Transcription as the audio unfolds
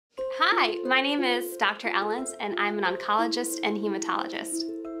Hi, my name is Dr. Ellent, and I'm an oncologist and hematologist.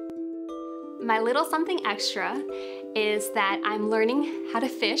 My little something extra is that I'm learning how to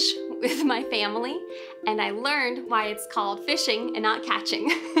fish with my family, and I learned why it's called fishing and not catching.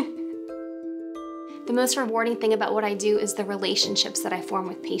 The most rewarding thing about what I do is the relationships that I form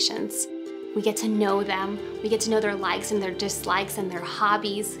with patients. We get to know them, we get to know their likes and their dislikes and their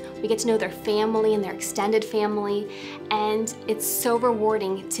hobbies, we get to know their family and their extended family, and it's so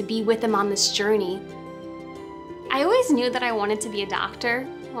rewarding to be with them on this journey. I always knew that I wanted to be a doctor.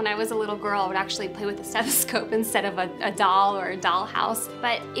 When I was a little girl, I would actually play with a stethoscope instead of a doll or a dollhouse.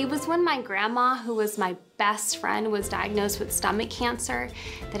 But it was when my grandma, who was my best friend, was diagnosed with stomach cancer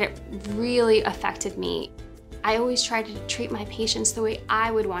that it really affected me. I always try to treat my patients the way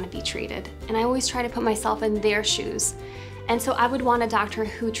I would want to be treated, and I always try to put myself in their shoes. And so I would want a doctor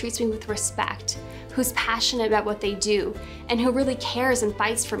who treats me with respect, who's passionate about what they do, and who really cares and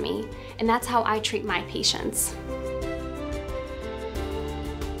fights for me. And that's how I treat my patients.